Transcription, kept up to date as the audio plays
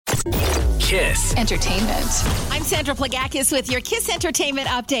KiSS Entertainment. I'm Sandra Plagakis with your KiSS Entertainment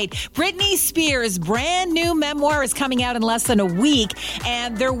update. Britney Spears' brand new memoir is coming out in less than a week,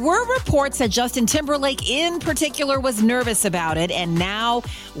 and there were reports that Justin Timberlake in particular was nervous about it, and now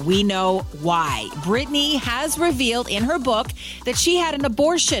we know why. Britney has revealed in her book that she had an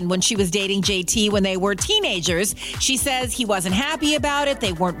abortion when she was dating JT when they were teenagers. She says he wasn't happy about it,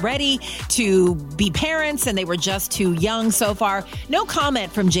 they weren't ready to be parents, and they were just too young so far. No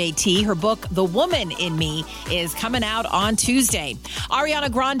comment from JT. Her book, The Woman in Me, is coming out on Tuesday.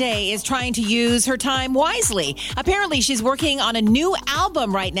 Ariana Grande is trying to use her time wisely. Apparently, she's working on a new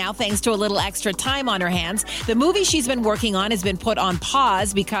album right now thanks to a little extra time on her hands. The movie she's been working on has been put on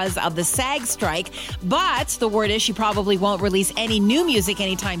pause because of the SAG strike, but the word is she probably won't release any new music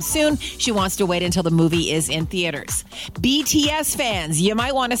anytime soon. She wants to wait until the movie is in theaters. BTS fans, you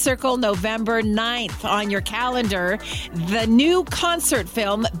might want to circle November 9th on your calendar. The new concert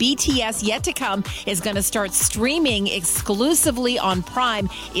film, BTS Yet to Come, is going to start streaming exclusively on Prime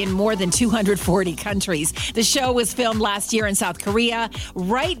in more than 240 countries. The show was filmed last year in South Korea,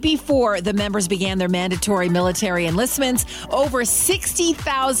 right before the members began their mandatory military enlistments. Over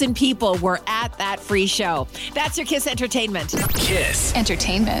 60,000 people were at that free show. That's your KiSS Entertainment. KiSS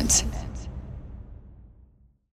Entertainment.